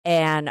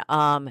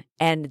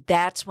And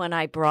that's when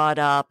I brought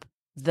up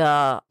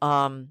the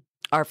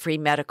our free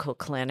medical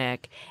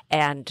clinic,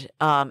 and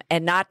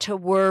not to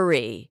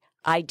worry.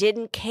 I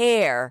didn't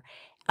care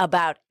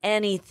about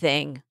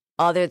anything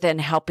other than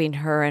helping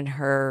her and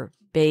her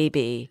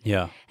baby.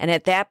 Yeah. And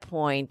at that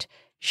point,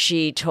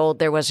 she told,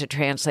 there was a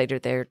translator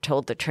there,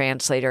 told the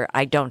translator,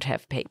 I don't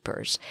have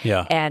papers.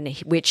 Yeah. And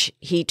which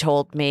he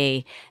told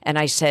me, and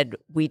I said,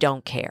 we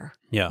don't care.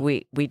 Yeah.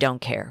 We don't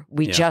care.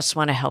 We just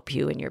want to help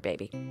you and your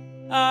baby.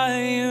 I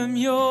am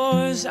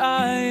yours,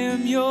 I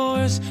am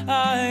yours,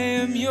 I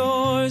am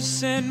yours,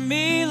 send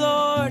me,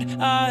 Lord.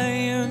 I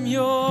am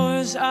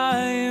yours, I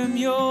am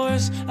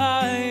yours,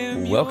 I am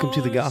yours. Welcome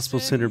to the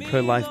Gospel-Centered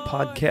Pro-Life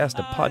Podcast,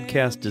 a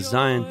podcast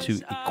designed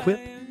to equip,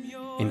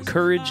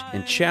 encourage,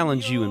 and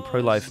challenge you in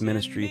pro-life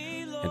ministry,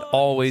 and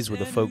always with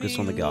a focus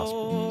on the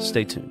gospel.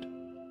 Stay tuned.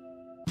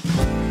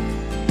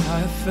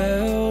 I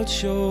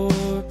felt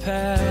your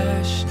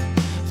passion,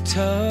 I've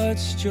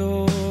touched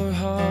your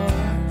heart.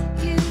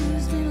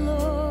 Use me,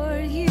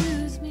 Lord,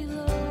 use me,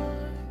 Lord.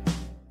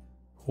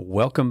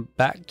 Welcome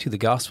back to the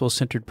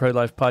Gospel-Centered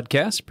Pro-Life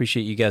Podcast.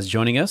 Appreciate you guys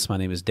joining us. My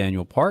name is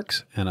Daniel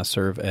Parks, and I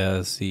serve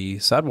as the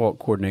sidewalk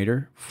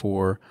coordinator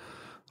for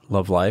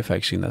Love Life.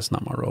 Actually, that's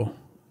not my role.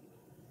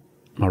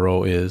 My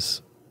role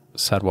is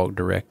sidewalk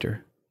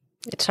director.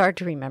 It's hard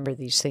to remember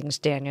these things,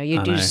 Daniel. You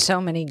I do know. so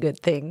many good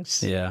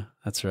things. Yeah,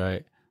 that's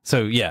right.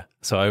 So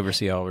I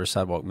oversee all of our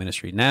sidewalk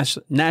ministry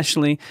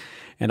nationally,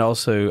 and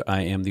also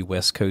I am the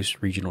West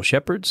Coast Regional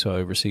Shepherd, so I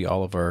oversee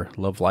all of our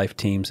Love Life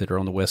teams that are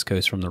on the West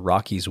Coast from the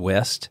Rockies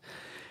West.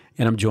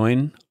 And I'm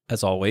joined,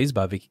 as always,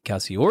 by Vicki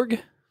Casiorg.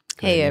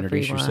 Hey,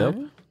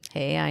 everyone.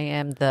 Hey, I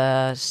am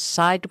the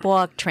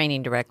sidewalk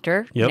training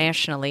director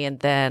nationally, and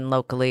then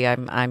locally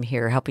I'm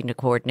here helping to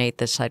coordinate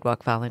the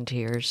sidewalk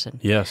volunteers and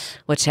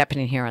what's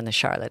happening here on the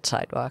Charlotte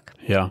sidewalk.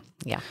 Yeah.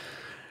 Yeah.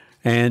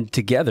 And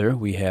together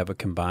we have a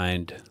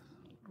combined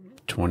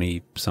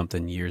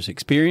 20-something years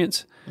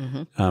experience,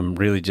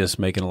 really just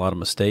making a lot of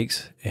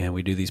mistakes. And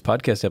we do these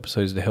podcast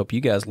episodes to help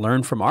you guys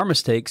learn from our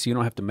mistakes. You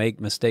don't have to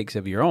make mistakes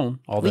of your own,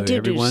 although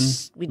everyone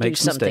we makes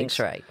do some mistakes. things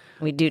right.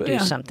 We do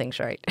some things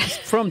right.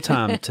 From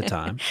time to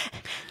time.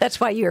 That's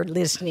why you're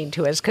listening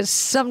to us, because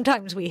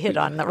sometimes we hit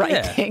on the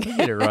right thing. We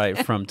get it right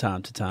from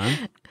time to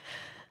time.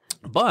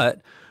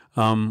 But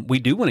we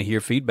do want to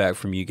hear feedback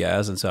from you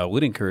guys, and so I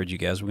would encourage you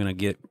guys. We're going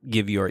to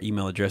give you our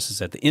email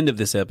addresses at the end of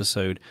this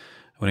episode.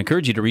 I would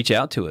encourage you to reach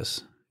out to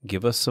us.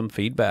 Give us some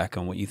feedback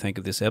on what you think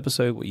of this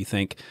episode, what you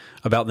think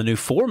about the new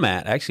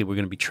format. Actually, we're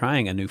going to be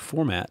trying a new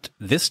format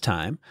this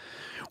time,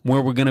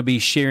 where we're going to be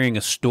sharing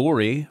a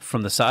story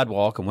from the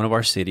sidewalk in one of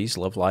our cities.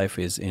 Love Life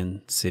is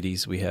in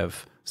cities. We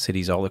have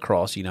cities all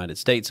across the United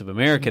States of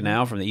America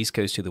now, from the East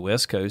Coast to the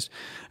West Coast,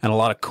 and a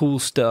lot of cool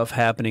stuff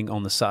happening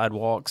on the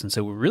sidewalks. And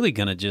so we're really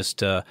going to just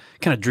kind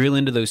of drill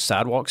into those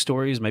sidewalk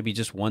stories, maybe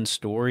just one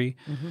story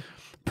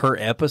per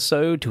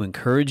episode to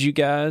encourage you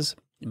guys.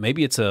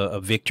 Maybe it's a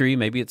victory,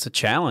 maybe it's a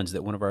challenge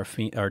that one of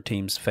our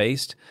teams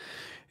faced.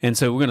 And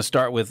so we're going to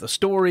start with a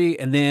story,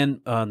 and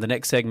then the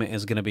next segment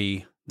is going to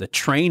be the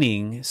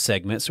training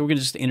segment. So we're going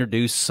to just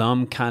introduce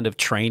some kind of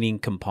training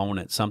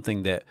component,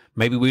 something that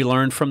maybe we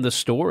learned from the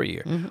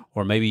story,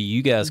 or maybe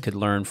you guys could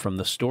learn from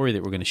the story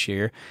that we're going to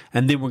share.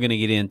 And then we're going to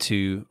get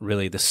into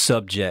really the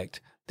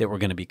subject that we're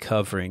going to be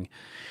covering.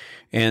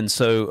 And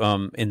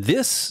so in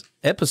this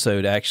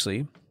episode,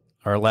 actually,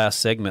 our last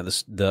segment,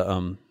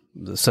 the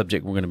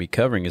subject we're going to be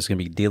covering is going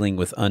to be dealing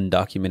with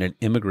undocumented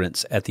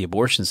immigrants at the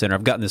abortion center.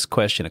 I've gotten this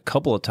question a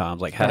couple of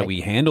times, like how do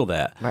we handle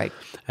that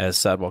as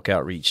sidewalk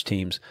outreach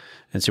teams?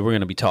 And so we're going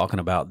to be talking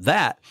about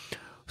that.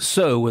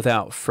 So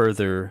without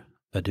further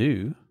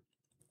ado,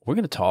 we're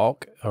going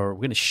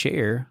to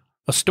share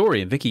a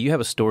story. And Vicki, you have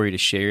a story to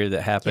share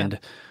that happened.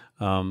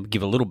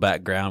 Give a little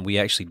background. We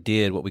actually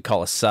did what we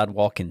call a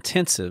sidewalk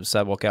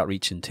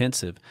outreach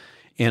intensive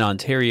in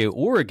Ontario,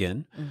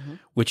 Oregon,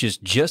 which is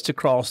just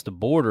across the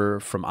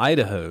border from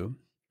Idaho.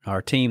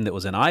 Our team that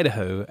was in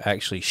Idaho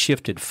actually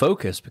shifted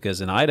focus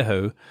because in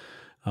Idaho,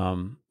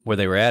 where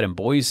they were at in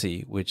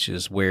Boise, which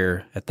is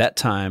where at that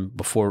time,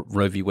 before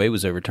Roe v. Wade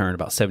was overturned,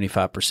 about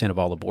 75% of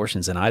all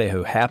abortions in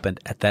Idaho happened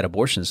at that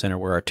abortion center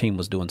where our team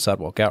was doing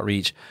sidewalk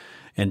outreach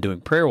and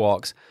doing prayer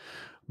walks.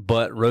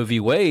 But Roe v.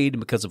 Wade,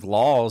 because of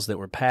laws that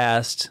were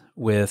passed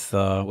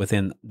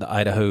within the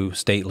Idaho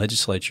state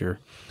legislature,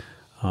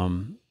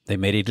 they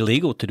made it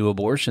illegal to do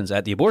abortions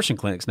at the abortion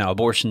clinics. Now,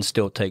 abortions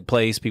still take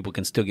place. People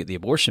can still get the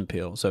abortion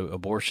pill. So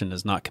abortion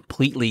is not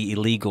completely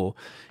illegal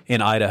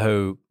in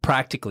Idaho,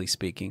 practically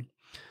speaking.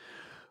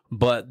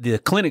 But the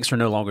clinics are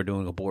no longer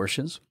doing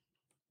abortions.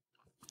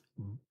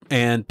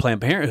 And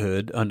Planned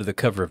Parenthood, under the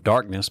cover of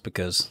darkness,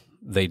 because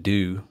they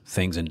do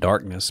things in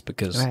darkness,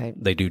 because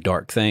they do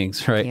dark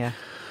things, right? Yeah.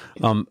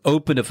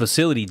 Opened a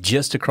facility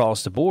just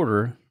across the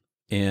border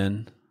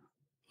in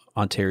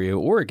Ontario,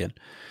 Oregon.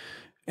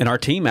 And our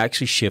team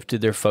actually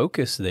shifted their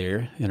focus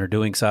there and are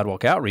doing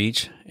sidewalk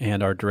outreach.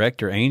 And our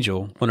director,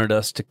 Angel, wanted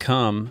us to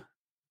come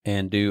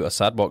and do a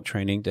sidewalk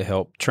training to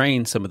help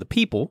train some of the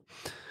people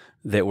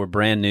that were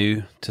brand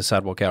new to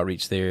Sidewalk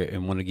Outreach there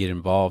and want to get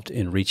involved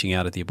in reaching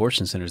out at the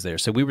abortion centers there.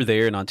 So we were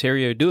there in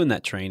Ontario doing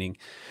that training,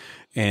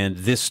 and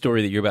this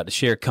story that you're about to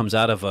share comes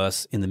out of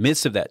us in the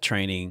midst of that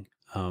training.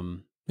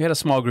 We had a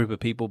small group of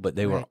people, but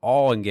they were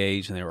all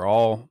engaged and they were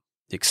all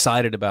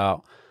excited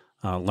about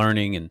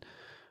learning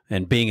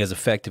and being as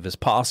effective as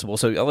possible.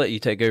 So I'll let you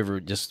take over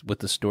just with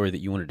the story that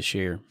you wanted to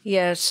share.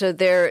 Yeah, so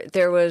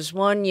there was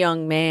one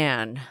young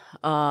man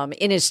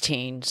in his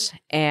teens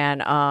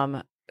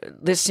and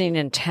listening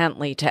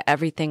intently to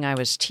everything I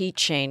was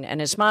teaching.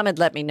 And his mom had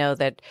let me know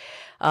that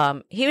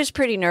he was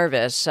pretty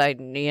nervous.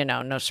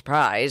 No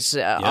surprise.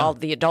 All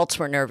the adults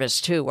were nervous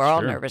too. We're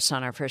all nervous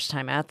on our first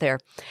time out there.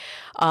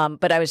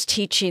 But I was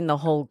teaching the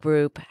whole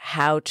group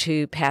how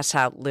to pass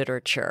out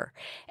literature.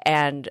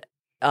 And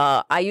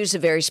I use a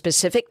very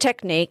specific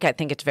technique. I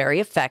think it's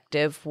very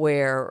effective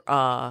where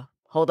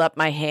hold up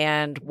my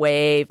hand,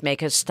 wave,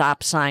 make a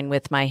stop sign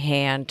with my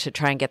hand to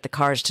try and get the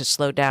cars to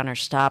slow down or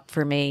stop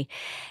for me.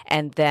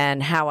 And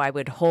then how I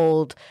would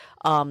hold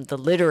the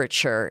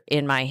literature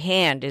in my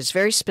hand is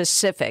very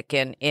specific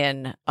in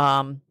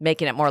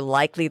making it more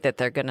likely that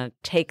they're going to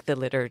take the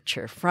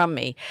literature from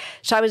me.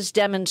 So I was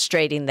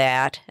demonstrating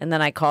that. And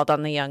then I called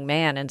on the young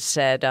man and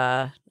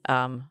said,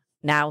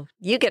 now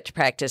you get to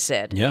practice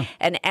it. Yeah.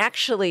 And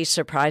actually,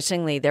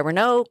 surprisingly, there were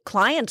no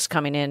clients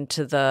coming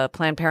into the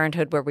Planned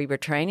Parenthood where we were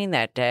training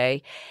that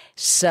day.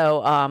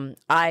 So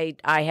I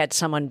had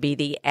someone be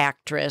the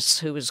actress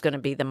who was going to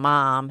be the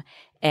mom,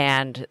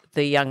 and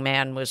the young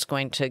man was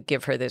going to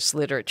give her this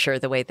literature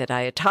the way that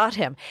I had taught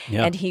him.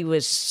 Yeah. And he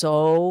was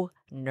so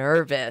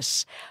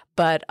nervous.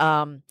 But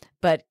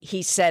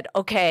he said,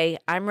 okay,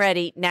 I'm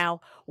ready.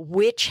 Now,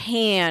 which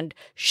hand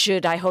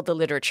should I hold the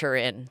literature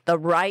in, the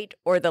right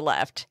or the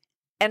left?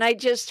 And I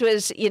just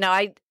was,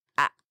 I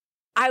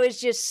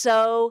was just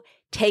so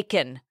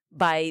taken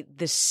by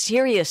the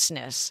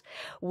seriousness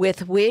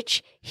with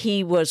which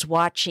he was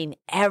watching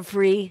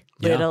every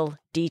little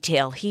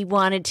detail. He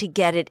wanted to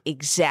get it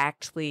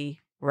exactly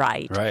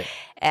right.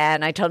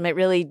 And I told him it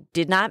really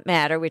did not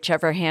matter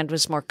whichever hand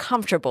was more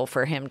comfortable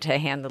for him to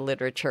hand the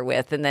literature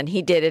with. And then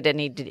he did it, and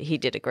he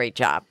did a great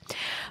job.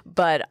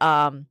 But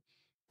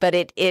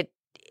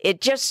it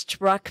just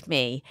struck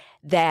me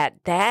that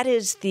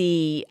is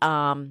the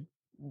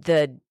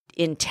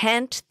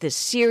intent, the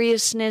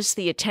seriousness,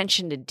 the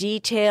attention to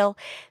detail,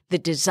 the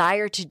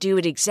desire to do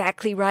it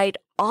exactly right.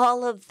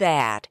 All of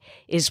that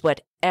is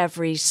what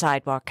every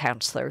sidewalk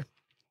counselor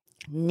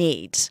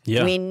needs.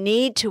 Yeah. We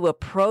need to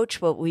approach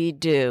what we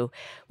do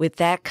with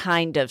that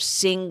kind of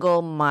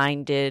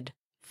single-minded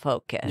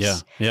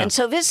focus. Yeah. And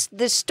so this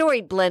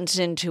story blends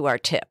into our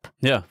tip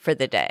for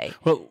the day.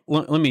 Well,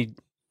 let me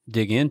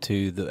dig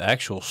into the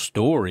actual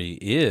story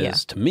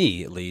is, to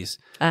me at least,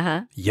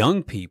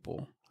 young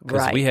people.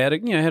 Because we had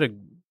a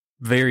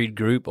varied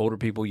group, older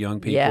people, young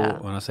people. Yeah.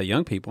 When I say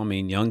young people, I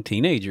mean young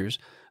teenagers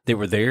that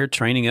were there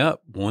training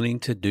up, wanting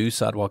to do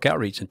sidewalk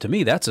outreach. And to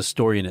me, that's a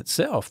story in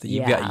itself, that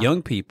you've got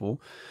young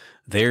people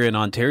there in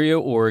Ontario,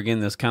 Oregon,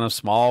 this kind of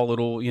small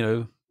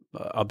little,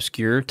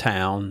 obscure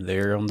town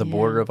there on the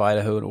border of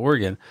Idaho and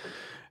Oregon.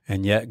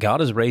 And yet God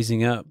is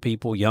raising up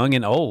people, young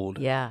and old,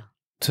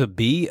 to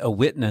be a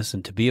witness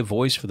and to be a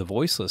voice for the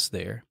voiceless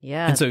there.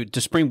 Yeah. And so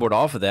to springboard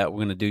off of that, we're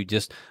going to do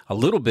just a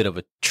little bit of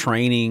a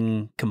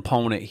training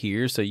component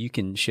here, so you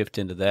can shift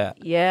into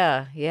that.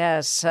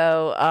 Yeah.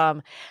 So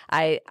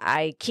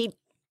I keep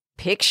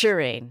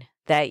picturing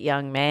that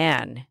young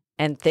man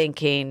and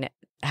thinking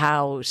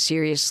how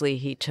seriously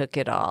he took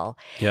it all.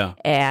 Yeah.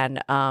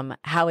 And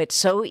how it's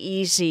so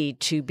easy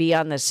to be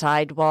on the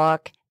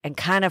sidewalk and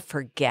kind of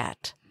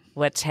forget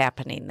what's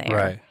happening there.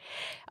 Right.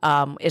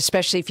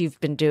 Especially if you've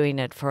been doing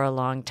it for a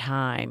long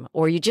time,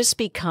 or you just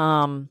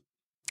become,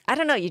 I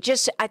don't know,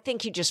 I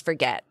think you just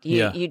forget.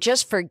 You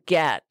just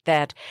forget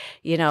that,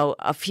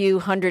 a few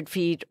 100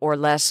 feet or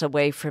less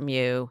away from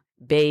you,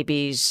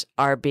 babies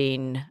are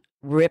being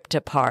ripped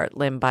apart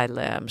limb by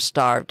limb,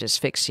 starved,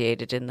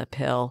 asphyxiated in the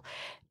pill,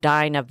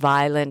 dying a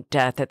violent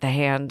death at the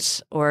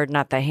hands, or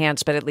not the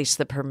hands, but at least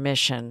the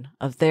permission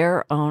of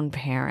their own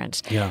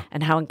parents. Yeah.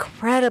 And how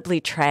incredibly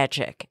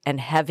tragic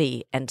and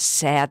heavy and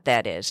sad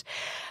that is.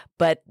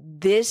 But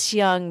this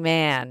young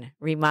man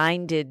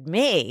reminded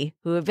me,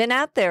 who have been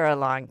out there a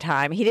long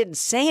time, he didn't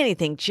say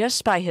anything,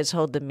 just by his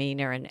whole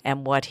demeanor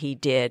and what he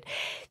did.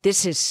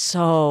 This is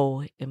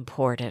so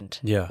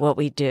important, what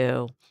we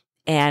do.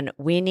 And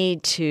we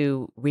need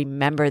to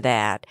remember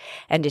that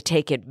and to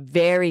take it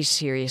very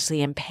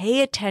seriously and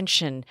pay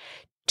attention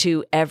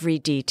to every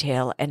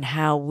detail and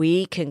how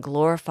we can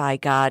glorify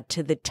God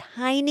to the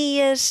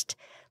tiniest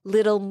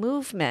little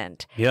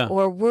movement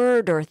or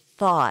word or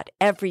thought,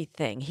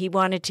 everything. He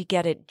wanted to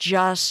get it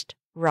just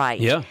right.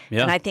 Yeah.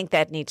 And I think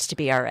that needs to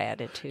be our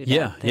attitude.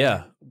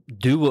 Yeah.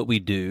 Do what we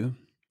do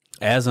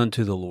as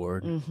unto the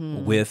Lord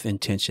with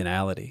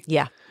intentionality.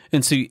 Yeah.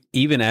 And so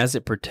even as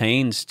it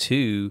pertains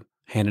to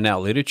handing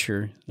out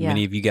literature,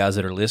 many of you guys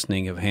that are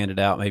listening have handed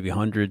out maybe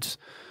hundreds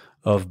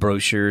of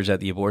brochures at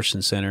the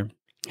abortion center,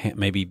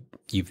 maybe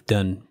you've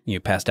done,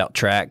 passed out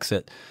tracts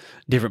at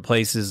different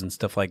places and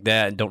stuff like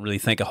that, and don't really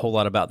think a whole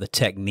lot about the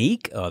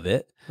technique of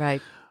it.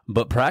 Right.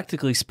 But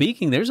practically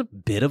speaking, there's a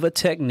bit of a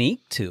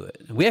technique to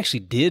it. We actually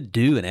did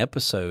do an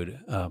episode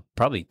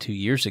probably 2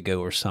 years ago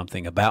or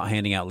something about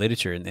handing out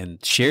literature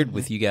and shared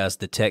with you guys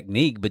the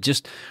technique. But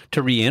just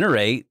to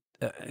reiterate,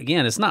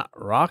 again, it's not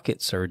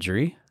rocket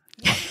surgery.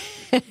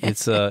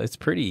 It's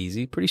pretty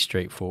easy, pretty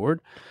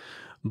straightforward.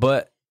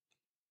 But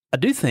I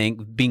do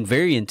think being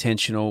very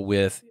intentional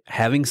with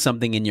having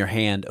something in your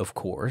hand, of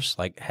course,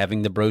 like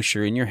having the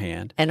brochure in your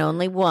hand. And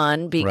only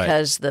one,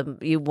 because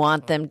you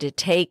want them to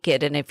take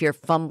it. And if you're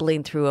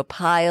fumbling through a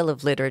pile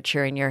of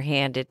literature in your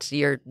hand,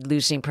 you're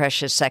losing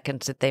precious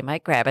seconds that they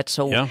might grab it.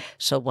 So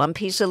one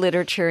piece of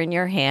literature in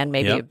your hand,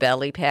 maybe a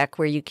belly pack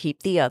where you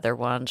keep the other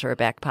ones, or a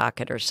back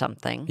pocket or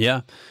something.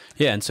 Yeah.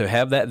 Yeah. And so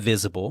have that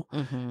visible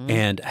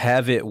and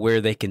have it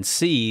where they can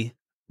see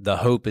the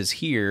hope is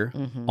here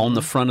on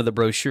the front of the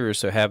brochure.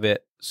 So have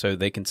it so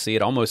they can see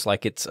it almost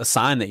like it's a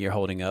sign that you're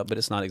holding up, but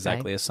it's not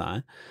exactly a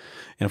sign.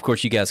 And of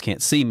course, you guys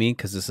can't see me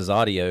because this is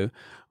audio,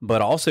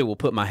 but also we'll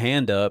put my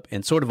hand up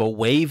in sort of a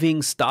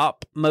waving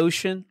stop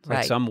motion.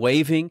 Like, so I'm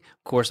waving.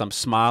 Of course, I'm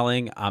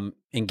smiling. I'm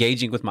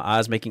engaging with my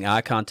eyes, making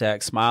eye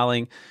contact,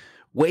 smiling,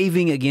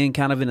 waving again,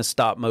 kind of in a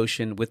stop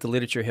motion with the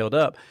literature held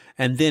up.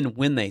 And then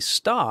when they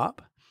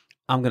stop,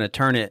 I'm going to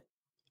turn it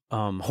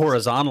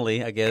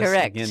horizontally, I guess.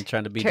 Correct. Again,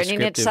 trying to be turning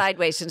descriptive. it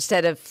sideways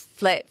instead of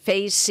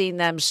facing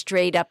them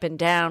straight up and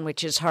down,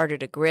 which is harder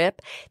to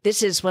grip.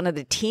 This is one of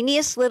the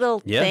teeniest little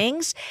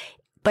things.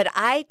 But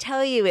I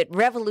tell you, it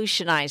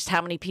revolutionized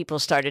how many people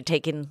started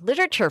taking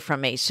literature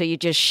from me. So you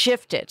just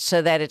shift it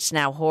so that it's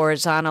now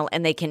horizontal,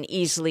 and they can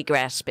easily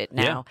grasp it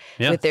now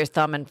with their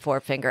thumb and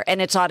forefinger.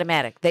 And it's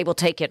automatic. They will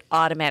take it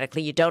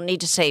automatically. You don't need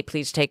to say,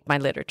 please take my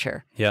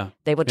literature. Yeah.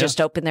 They will just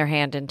open their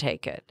hand and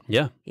take it.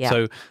 Yeah.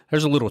 So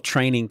there's a little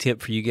training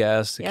tip for you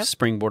guys to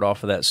springboard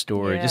off of that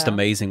story. Just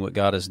amazing what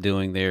God is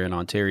doing there in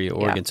Ontario,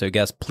 Oregon. So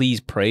guys, please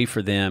pray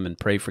for them and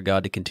pray for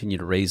God to continue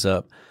to raise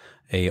up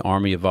a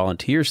army of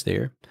volunteers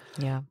there.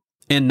 Yeah.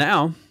 And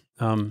now,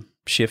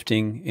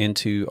 shifting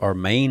into our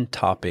main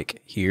topic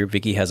here,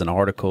 Vicki has an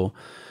article,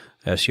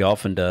 as she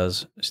often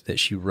does, that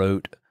she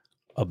wrote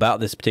about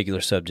this particular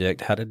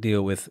subject, how to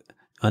deal with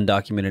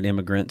undocumented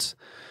immigrants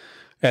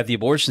at the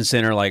abortion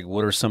center. Like,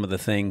 what are some of the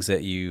things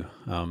that you,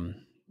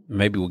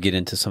 maybe we'll get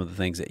into some of the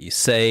things that you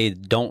say,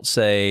 don't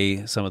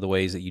say, some of the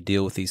ways that you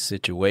deal with these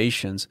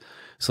situations.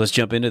 So let's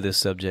jump into this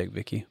subject,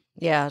 Vicki.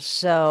 Yeah.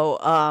 So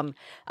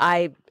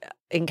I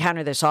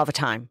encounter this all the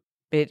time.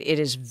 It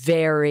is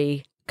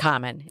very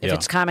common. If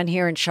it's common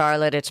here in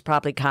Charlotte, it's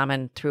probably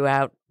common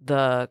throughout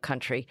the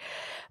country.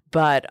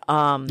 But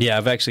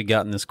I've actually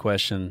gotten this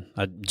question.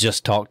 I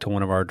just talked to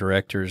one of our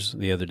directors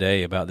the other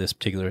day about this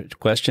particular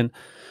question.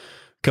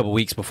 A couple of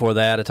weeks before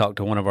that, I talked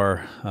to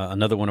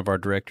another one of our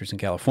directors in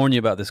California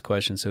about this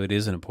question. So it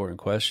is an important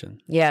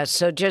question. Yeah.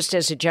 So just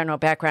as a general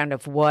background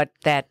of what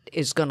that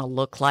is going to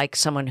look like,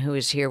 someone who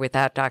is here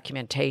without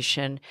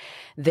documentation,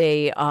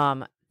 they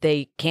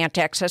can't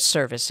access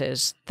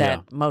services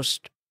that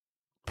most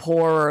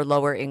poor or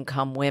lower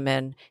income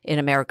women in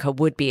America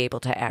would be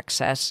able to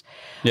access.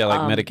 Yeah,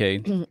 like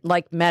Medicaid.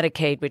 Like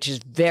Medicaid, which is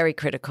very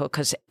critical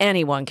because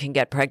anyone can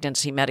get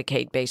pregnancy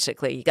Medicaid,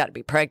 basically. You got to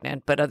be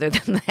pregnant, but other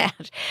than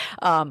that,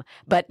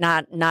 but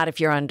not if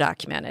you're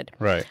undocumented.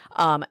 Right.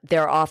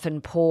 They're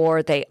often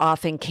poor. They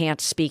often can't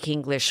speak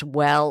English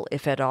well,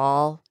 if at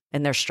all,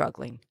 and they're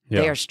struggling.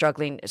 Yeah. They are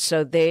struggling.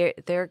 So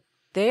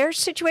their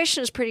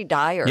situation is pretty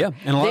dire. Yeah,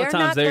 and a lot of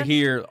times they're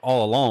here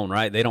all alone,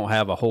 right? They don't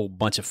have a whole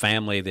bunch of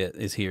family that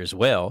is here as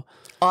well.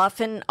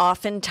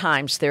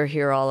 Oftentimes they're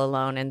here all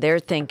alone, and they're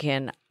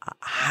thinking,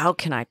 how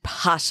can I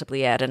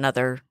possibly add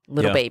another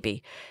little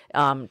baby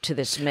to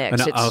this mix?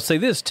 And I'll say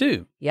this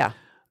too. Yeah.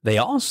 They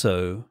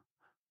also,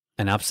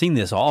 and I've seen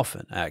this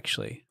often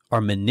actually, are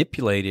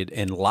manipulated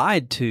and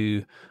lied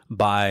to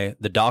by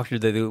the doctor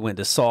that they went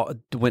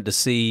to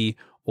see,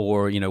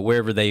 or,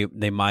 wherever they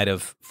might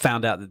have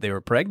found out that they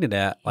were pregnant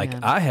at. Like,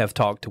 I have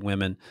talked to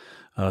women,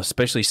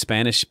 especially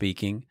Spanish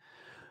speaking,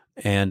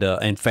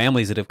 and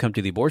families that have come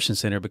to the abortion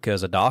center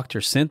because a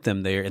doctor sent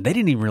them there, and they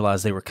didn't even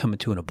realize they were coming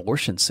to an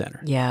abortion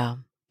center. Yeah.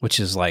 Which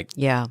is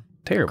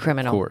terrible.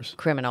 Criminal. Of course.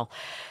 Criminal.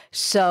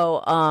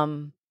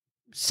 So,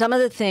 some of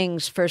the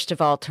things, first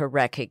of all, to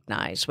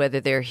recognize whether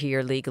they're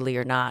here legally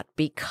or not,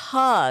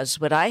 because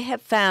what I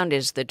have found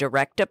is the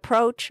direct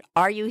approach.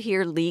 Are you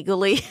here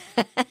legally?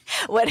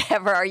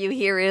 Whatever. Are you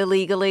here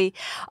illegally?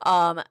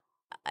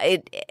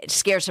 It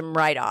scares them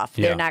right off.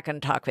 They're not going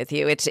to talk with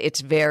you.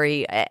 It's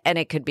very, and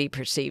it could be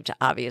perceived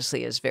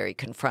obviously as very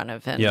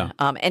confrontive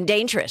and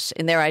dangerous,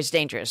 in their eyes,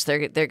 dangerous.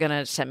 They're going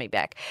to send me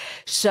back.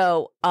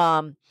 So,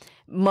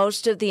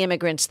 most of the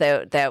immigrants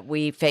that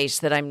we face,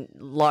 that I'm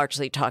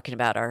largely talking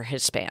about, are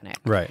Hispanic.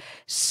 Right.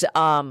 So,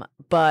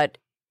 but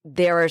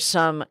there are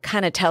some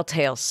kind of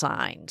telltale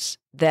signs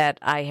that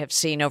I have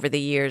seen over the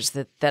years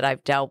that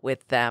I've dealt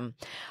with them.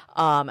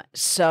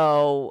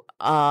 So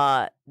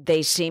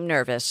they seem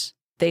nervous.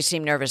 they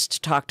seem nervous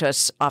to talk to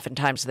us.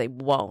 Oftentimes they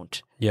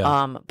won't.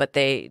 Yeah. But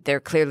they're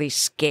clearly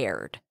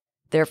scared.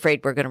 They're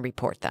afraid we're going to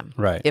report them.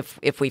 Right.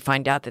 If we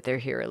find out that they're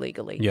here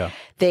illegally. Yeah.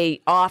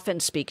 They often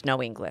speak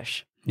no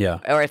English. Yeah.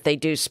 Or if they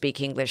do speak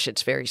English,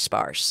 it's very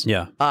sparse.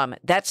 Yeah.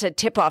 That's a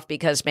tip-off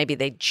because maybe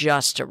they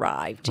just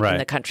arrived in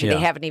the country. Yeah.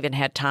 They haven't even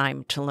had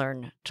time to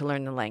learn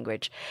the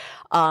language.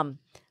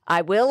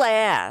 I will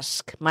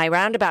ask, my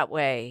roundabout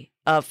way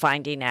of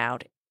finding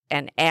out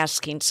and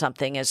asking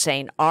something is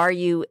saying, are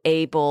you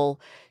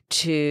able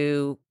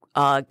to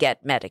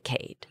get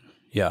Medicaid?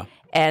 Yeah.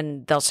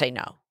 And they'll say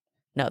no.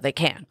 No, they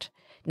can't.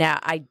 Now,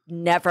 I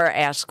never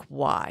ask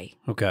why.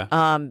 Okay.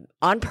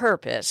 On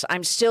purpose.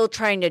 I'm still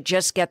trying to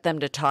just get them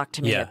to talk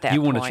to me at that point.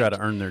 You want to try to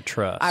earn their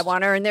trust. I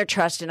want to earn their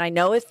trust. And I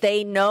know if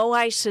they know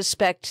I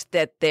suspect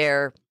that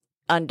they're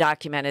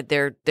undocumented,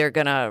 they're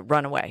going to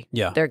run away.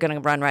 Yeah. They're going to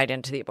run right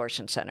into the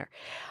abortion center.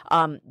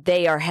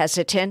 They are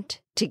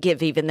hesitant to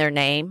give even their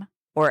name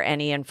or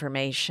any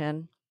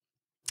information.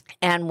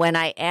 And when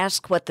I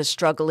ask what the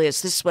struggle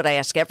is, this is what I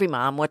ask every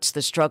mom, what's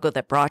the struggle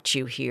that brought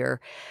you here?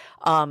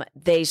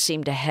 They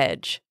seem to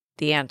hedge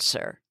the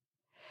answer.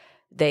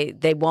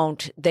 They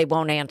won't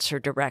answer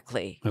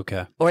directly.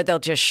 Okay. Or they'll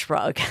just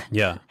shrug.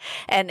 Yeah.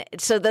 And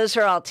so those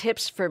are all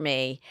tips for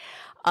me.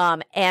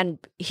 And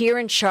here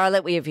in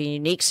Charlotte, we have a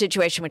unique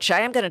situation, which I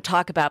am going to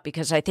talk about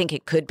because I think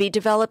it could be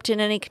developed in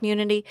any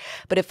community.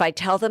 But if I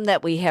tell them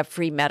that we have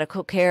free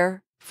medical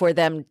care for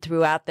them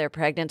throughout their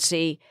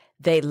pregnancy,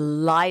 they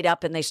light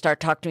up and they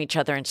start talking to each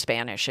other in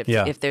Spanish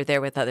if they're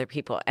there with other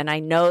people. And I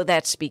know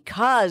that's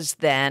because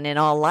then, in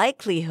all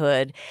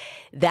likelihood,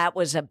 that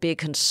was a big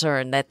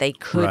concern that they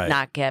could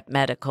not get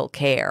medical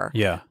care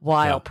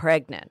while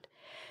pregnant.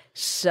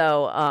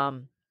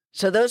 So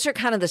those are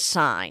kind of the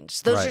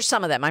signs. Those are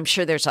some of them. I'm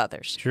sure there's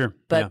others. Sure.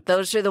 But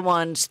those are the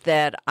ones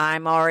that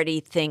I'm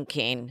already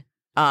thinking,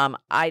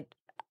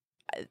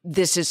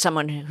 this is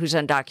someone who's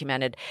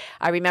undocumented.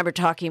 I remember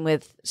talking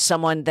with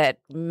someone that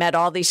met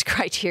all these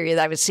criteria.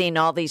 I was seeing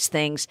all these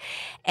things,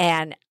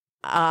 and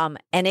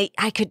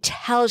I could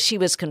tell she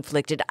was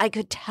conflicted. I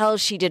could tell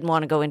she didn't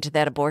want to go into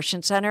that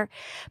abortion center,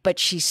 but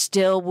she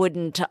still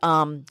wouldn't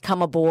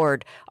come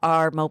aboard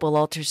our mobile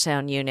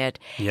ultrasound unit.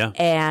 Yeah,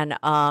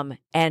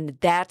 and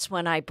that's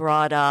when I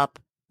brought up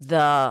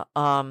the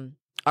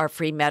our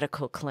free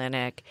medical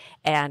clinic,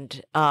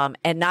 and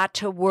not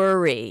to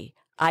worry.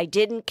 I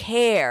didn't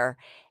care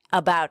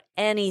about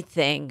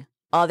anything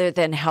other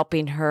than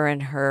helping her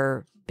and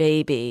her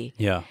baby.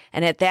 Yeah.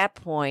 And at that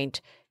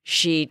point,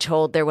 she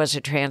told there was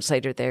a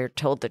translator there,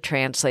 told the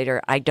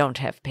translator, I don't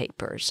have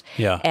papers.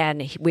 Yeah.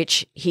 And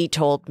which he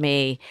told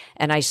me,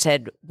 and I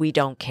said, we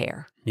don't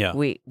care. Yeah.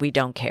 We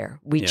don't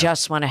care. We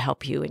just want to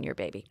help you and your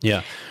baby.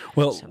 Yeah.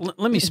 Well,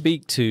 let me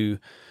speak to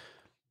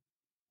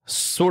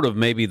sort of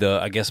maybe the,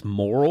 I guess,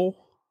 moral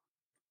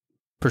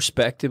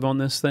perspective on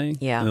this thing.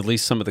 Yeah. And at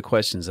least some of the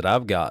questions that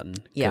I've gotten.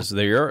 Because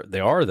there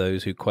are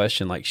those who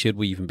question, like, should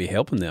we even be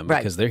helping them? Right.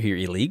 Because they're here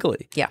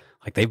illegally. Yeah.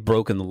 Like, they've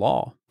broken the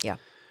law. Yeah.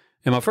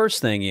 And my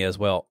first thing is,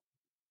 well,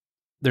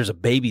 there's a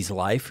baby's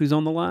life who's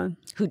on the line.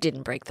 Who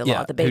didn't break the Yeah,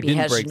 law. The who baby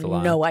didn't has break the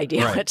law. no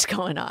idea Right. what's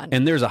going on.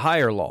 And there's a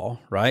higher law,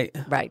 right?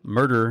 Right.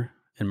 Murder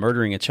and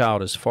murdering a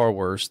child is far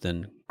worse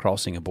than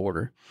crossing a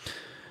border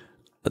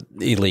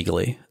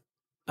illegally.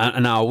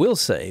 And I will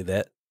say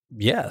that,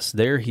 yes,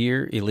 they're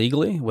here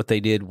illegally. What they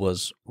did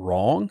was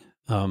wrong.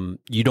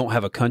 You don't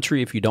have a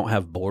country if you don't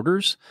have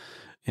borders.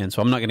 And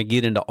so I'm not going to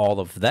get into all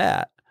of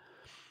that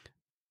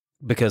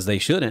because they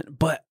shouldn't.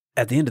 But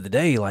at the end of the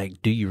day,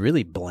 like, do you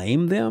really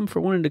blame them for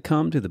wanting to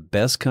come to the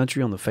best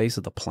country on the face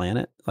of the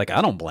planet? Like,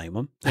 I don't blame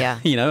them. Yeah.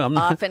 I'm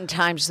not.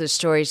 Oftentimes the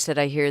stories that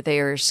I hear,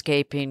 they are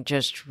escaping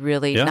just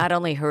really not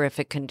only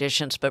horrific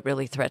conditions, but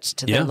really threats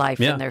to their life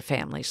and their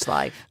family's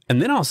life.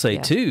 And then I'll say,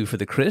 too, for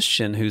the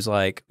Christian who's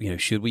like,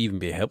 should we even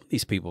be helping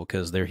these people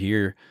because they're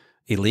here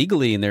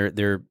illegally and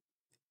they're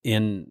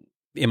in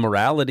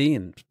immorality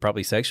and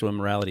probably sexual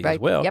immorality as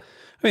well. Yep.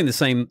 I mean, the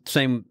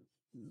same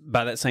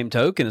by that same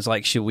token, it's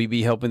like, should we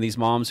be helping these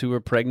moms who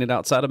are pregnant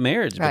outside of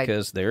marriage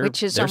because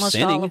which is they're almost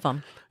sinning. all of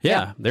them.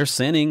 Yeah, they're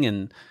sinning,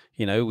 and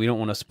we don't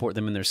want to support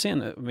them in their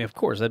sin. I mean, of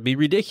course, that'd be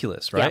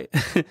ridiculous, right?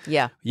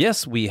 Yeah.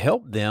 Yes, we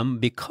help them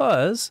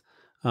because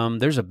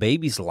there's a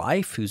baby's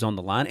life who's on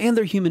the line, and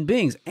they're human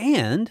beings.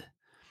 And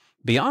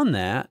beyond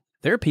that,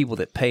 there are people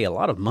that pay a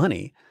lot of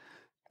money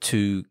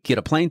to get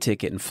a plane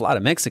ticket and fly to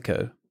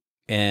Mexico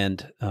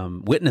and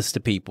witness to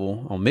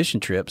people on mission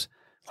trips.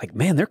 Like,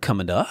 man, they're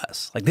coming to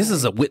us. Like, this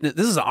is a witness.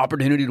 This is an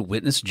opportunity to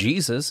witness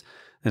Jesus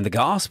and the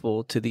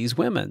gospel to these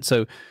women.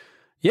 So,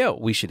 yeah,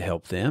 we should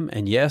help them.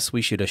 And yes,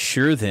 we should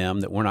assure them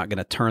that we're not going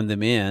to turn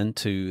them in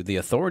to the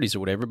authorities or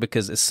whatever,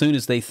 because as soon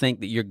as they think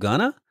that you're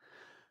gonna,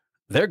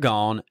 they're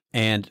gone.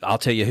 And I'll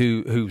tell you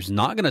who's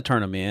not going to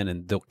turn them in,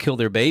 and they'll kill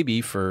their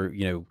baby for,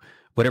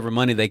 whatever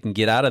money they can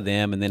get out of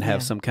them, and then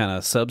have some kind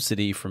of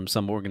subsidy from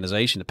some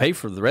organization to pay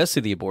for the rest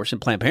of the abortion,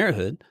 Planned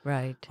Parenthood.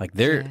 Right. Like,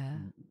 they're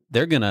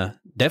going to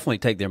definitely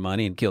take their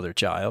money and kill their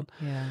child.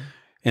 Yeah.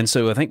 And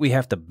so I think we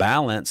have to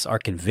balance our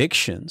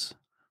convictions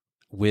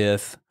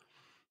with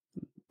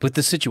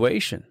the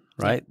situation,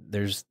 right?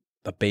 There's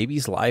a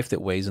baby's life that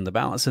weighs in the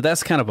balance. So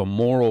that's kind of a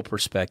moral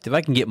perspective.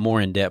 I can get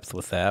more in depth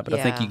with that, but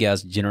I think you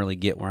guys generally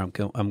get where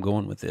I'm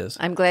going with this.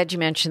 I'm glad you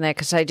mentioned that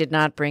because I did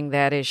not bring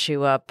that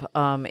issue up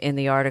in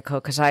the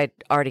article because I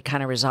already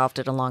kind of resolved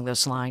it along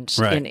those lines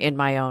in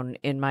my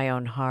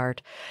own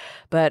heart.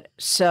 But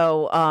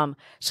so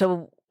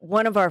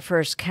one of our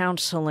first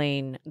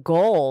counseling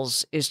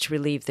goals is to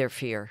relieve their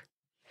fear,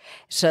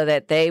 so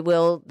that they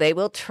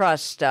will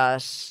trust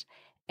us,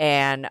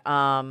 and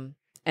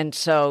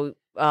so.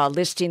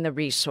 Listing the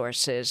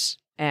resources,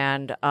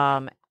 and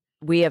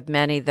we have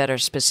many that are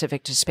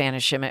specific to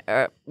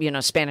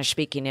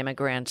Spanish-speaking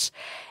immigrants.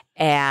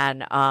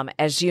 And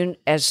as soon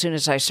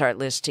as I start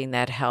listing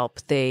that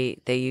help,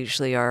 they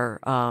usually are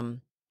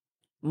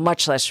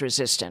much less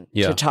resistant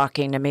to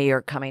talking to me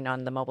or coming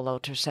on the mobile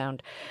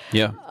ultrasound.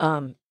 Yeah.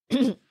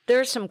 There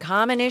are some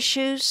common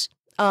issues.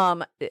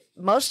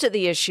 Most of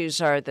the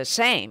issues are the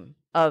same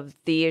of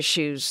the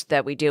issues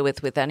that we deal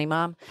with any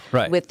mom,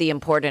 with the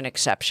important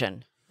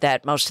exception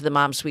that most of the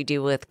moms we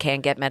deal with can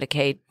get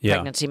Medicaid,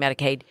 pregnancy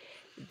Medicaid.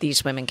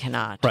 These women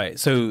cannot. Right.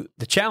 So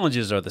the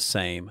challenges are the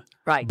same.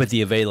 Right. But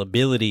the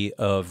availability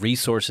of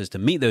resources to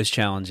meet those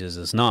challenges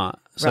is not.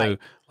 So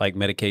like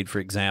Medicaid, for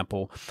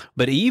example,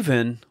 but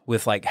even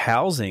with like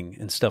housing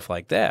and stuff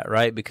like that,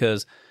 right?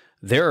 Because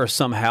there are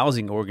some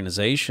housing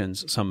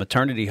organizations, some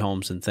maternity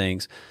homes and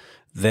things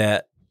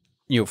that,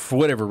 for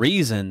whatever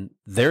reason,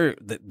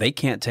 they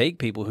can't take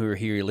people who are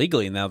here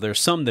illegally. Now, there's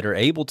some that are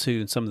able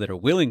to and some that are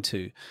willing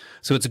to.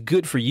 So it's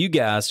good for you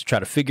guys to try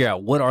to figure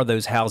out what are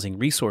those housing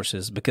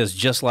resources, because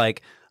just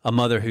like a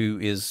mother who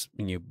is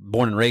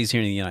born and raised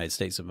here in the United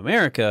States of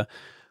America,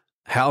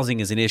 housing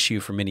is an issue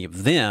for many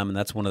of them, and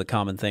that's one of the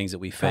common things that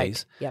we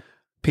face. Right. Yep.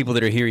 People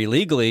that are here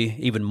illegally,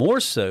 even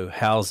more so,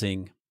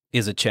 housing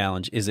is a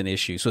challenge, is an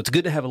issue. So it's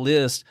good to have a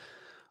list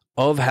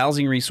of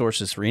housing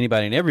resources for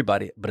anybody and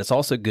everybody, but it's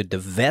also good to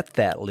vet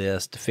that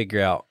list to figure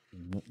out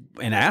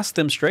and ask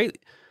them straight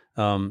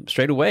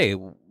away,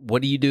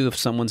 what do you do if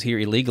someone's here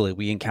illegally?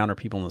 We encounter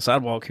people on the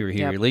sidewalk who are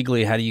here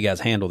illegally. How do you guys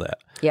handle that?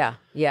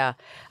 Yeah.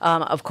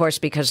 Of course,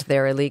 because of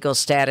their illegal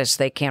status,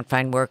 they can't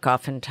find work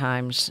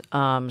oftentimes.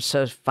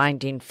 So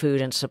finding food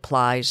and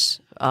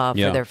supplies for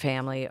their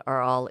family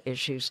are all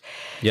issues.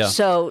 Yeah.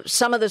 So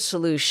some of the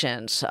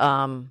solutions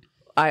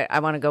I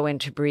want to go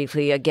into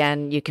briefly.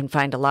 Again, you can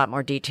find a lot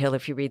more detail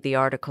if you read the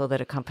article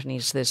that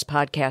accompanies this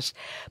podcast.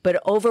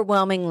 But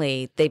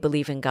overwhelmingly, they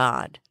believe in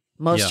God.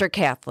 Most are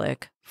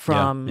Catholic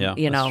from,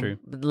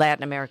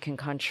 Latin American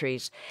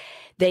countries.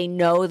 They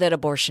know that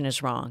abortion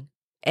is wrong.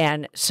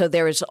 And so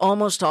there is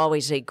almost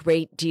always a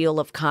great deal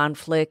of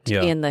conflict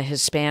in the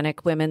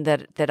Hispanic women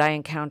that I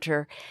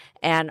encounter.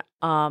 And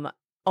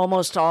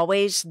almost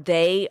always,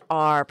 they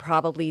are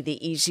probably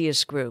the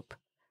easiest group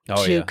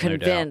to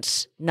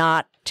convince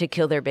not to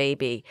kill their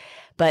baby,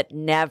 but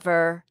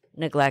never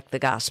neglect the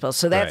gospel.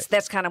 So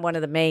that's kind of one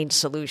of the main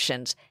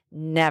solutions.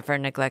 Never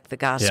neglect the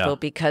gospel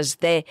because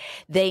they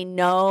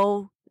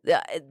know,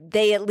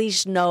 they at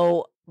least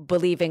know,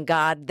 believe in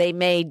God. They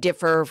may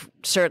differ.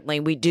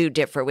 Certainly, we do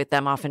differ with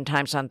them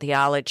oftentimes on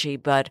theology,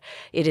 but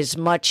it is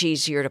much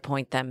easier to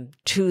point them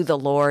to the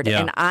Lord.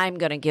 And I'm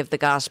going to give the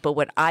gospel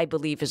what I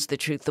believe is the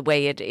truth, the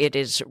way it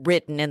is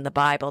written in the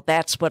Bible.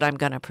 That's what I'm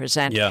going to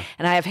present.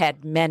 And I have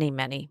had many,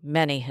 many,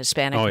 many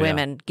Hispanic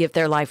women give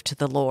their life to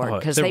the Lord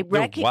because they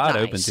recognize. Wide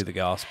open to the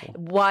gospel.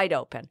 Wide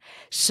open.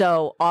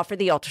 So offer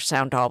the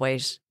ultrasound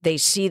always. They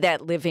see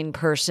that living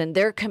person.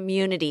 Their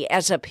community,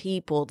 as a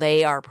people,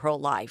 they are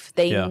pro-life.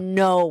 They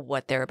know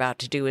what they're about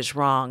to do is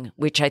wrong,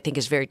 which I think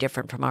is very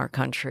different from our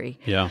country.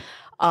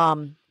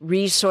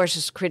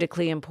 Resources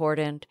critically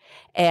important.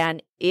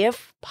 And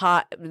if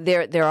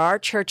there are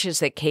churches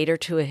that cater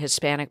to a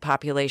Hispanic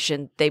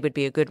population, they would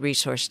be a good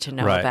resource to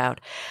know about.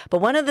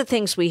 But one of the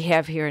things we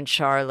have here in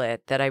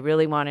Charlotte that I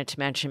really wanted to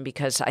mention,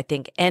 because I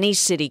think any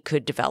city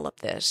could develop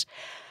this,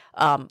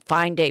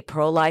 find a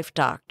pro-life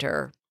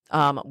doctor.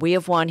 We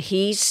have one.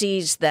 He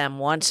sees them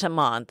once a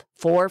month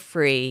for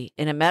free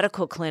in a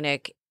medical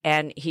clinic,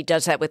 and he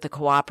does that with the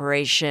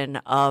cooperation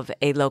of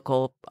a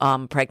local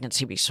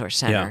pregnancy resource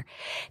center.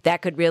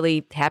 That could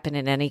really happen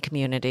in any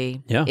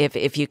community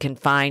if you can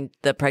find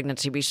the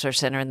pregnancy resource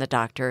center and the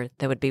doctor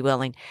that would be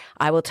willing.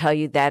 I will tell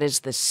you that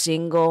is the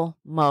single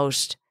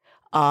most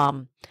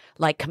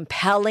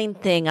compelling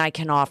thing I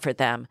can offer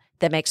them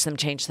that makes them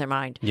change their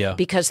mind.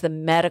 Because the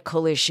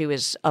medical issue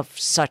is of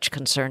such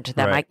concern to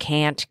them. I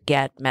can't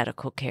get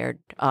medical care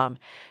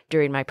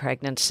during my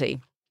pregnancy.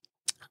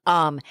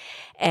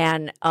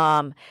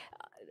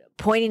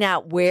 Pointing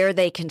out where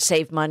they can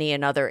save money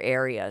in other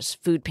areas,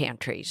 food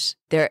pantries.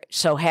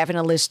 So having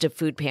a list of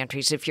food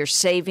pantries. If you're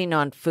saving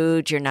on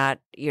food, you're not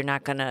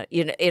gonna,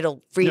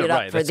 it'll free it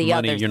up for the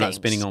other things. You're not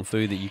spending on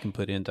food that you can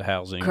put into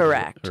housing, or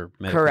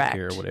medical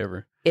care, or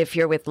whatever. If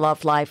you're with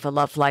Love Life, a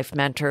Love Life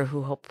mentor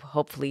who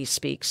hopefully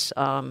speaks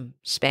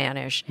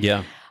Spanish.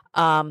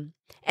 And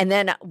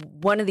then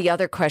one of the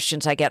other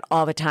questions I get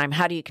all the time: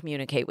 how do you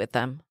communicate with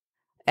them?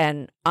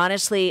 And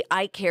honestly,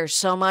 I care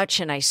so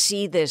much and I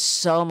see this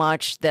so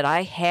much that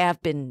I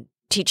have been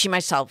teaching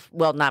myself,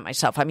 well, not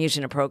myself, I'm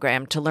using a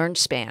program to learn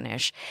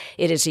Spanish.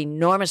 It is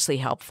enormously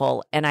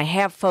helpful. And I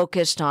have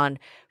focused on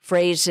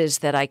phrases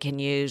that I can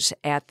use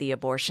at the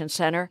abortion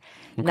center.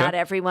 Okay. Not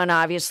everyone,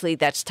 obviously,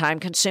 that's time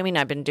consuming.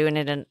 I've been doing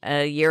it in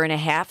a year and a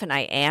half, and I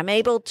am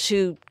able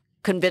to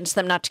convince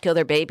them not to kill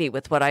their baby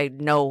with what I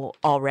know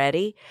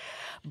already.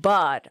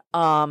 But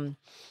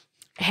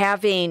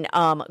having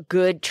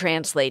good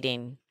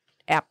translating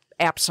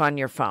apps on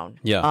your phone.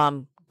 Yeah.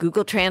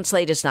 Google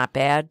Translate is not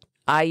bad.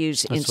 I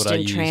use That's what Instant I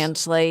use.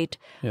 Translate,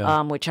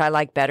 Yeah. which I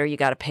like better. You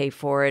got to pay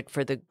for it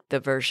for the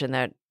version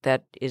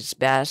that is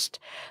best.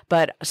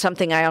 But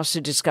something I also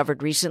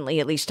discovered recently,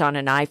 at least on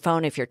an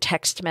iPhone, if you're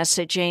text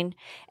messaging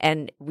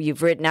and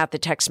you've written out the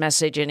text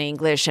message in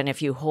English, and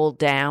if you hold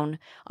down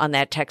on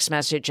that text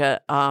message,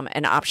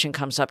 an option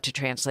comes up to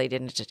translate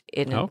into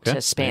Okay.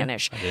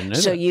 Spanish. Yeah, I didn't know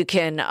So that. you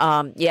can,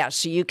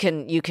 so you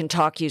can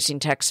talk using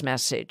text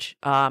message.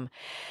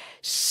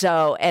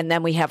 So, and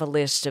then we have a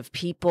list of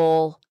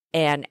people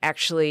and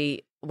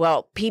actually,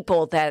 well,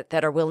 people that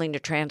are willing to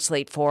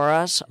translate for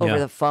us over Yeah.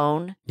 the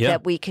phone Yeah.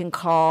 that we can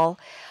call.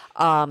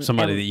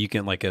 Somebody and- that you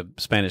can, like a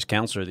Spanish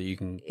counselor that you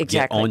can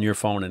Exactly. get on your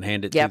phone and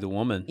hand it Yep. to the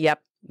woman.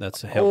 Yep.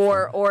 That's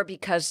helpful. Or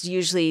because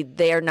usually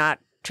they're not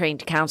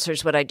trained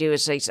counselors, what I do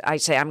is I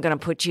say, I'm going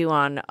to put you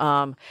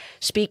on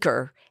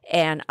speaker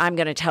and I'm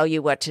going to tell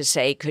you what to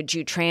say. Could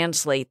you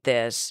translate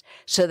this?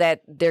 So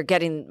that they're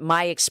getting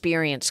my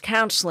experience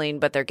counseling,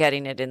 but they're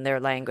getting it in their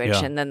language.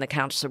 Yeah. And then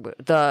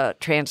the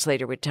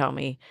translator would tell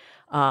me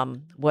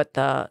what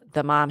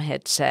the mom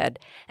had said.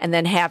 And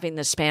then having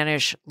the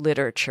Spanish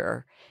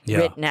literature Yeah,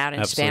 written out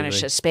in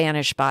Spanish, absolutely. a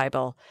Spanish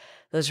Bible.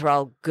 Those are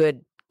all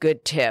good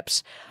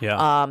tips.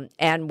 Yeah.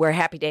 And we're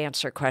happy to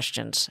answer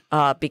questions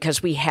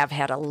because we have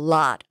had a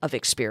lot of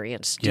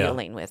experience Yeah.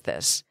 dealing with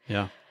this.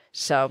 Yeah.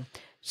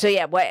 So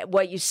yeah,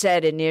 what you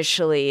said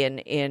initially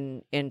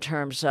in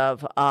terms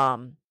of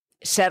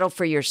settle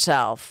for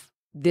yourself.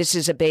 This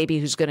is a baby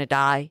who's going to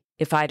die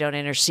if I don't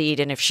intercede,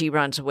 and if she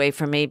runs away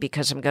from me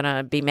because I'm going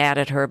to be mad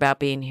at her about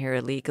being here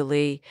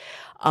illegally,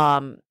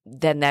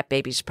 then that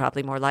baby's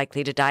probably more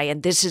likely to die.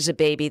 And this is a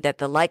baby that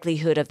the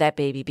likelihood of that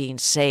baby being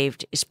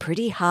saved is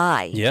pretty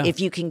high Yeah. if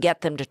you can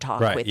get them to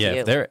talk Right. with Yeah.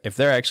 you. If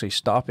they're actually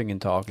stopping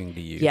and talking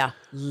to you, Yeah,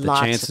 the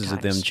lots chances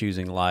of them times.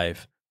 choosing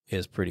life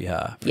is pretty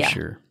high for Yeah.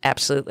 sure.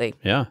 Absolutely.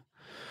 Yeah.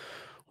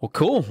 Well,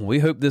 cool. We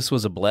hope this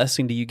was a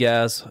blessing to you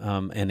guys.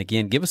 And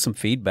again, give us some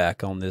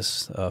feedback on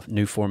this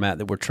new format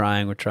that we're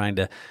trying. We're trying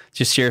to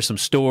just share some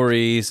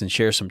stories and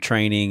share some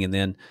training, and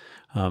then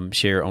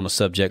share on a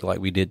subject like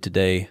we did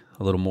today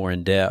a little more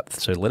in depth.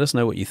 So let us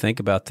know what you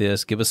think about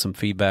this. Give us some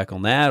feedback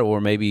on that,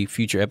 or maybe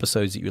future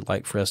episodes that you'd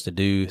like for us to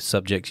do,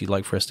 subjects you'd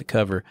like for us to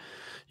cover.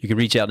 You can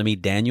reach out to me,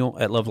 Daniel,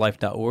 at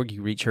lovelife.org. You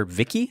can reach her,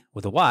 Vicky,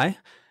 with a Y,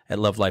 at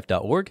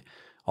lovelife.org.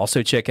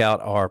 Also, check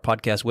out our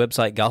podcast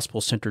website,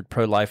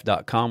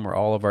 gospelcenteredprolife.com, where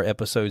all of our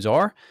episodes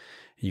are.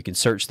 You can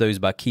search those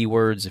by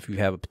keywords. If you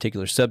have a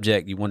particular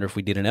subject, you wonder if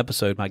we did an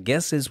episode. My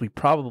guess is we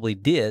probably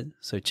did,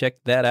 so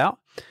check that out.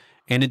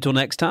 And until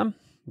next time,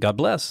 God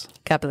bless.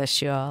 God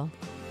bless you all.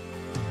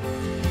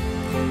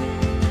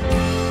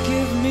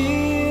 Give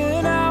me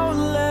an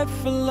outlet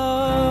for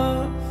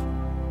love.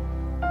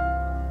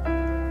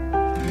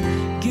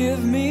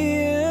 Give me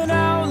an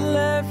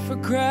outlet for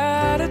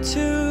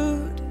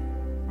gratitude.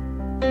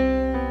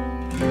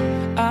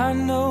 I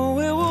know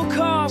it will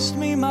cost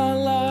me my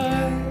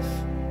life,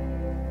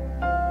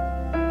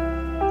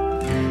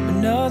 but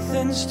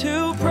nothing's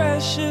too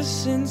precious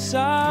since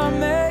I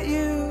met you.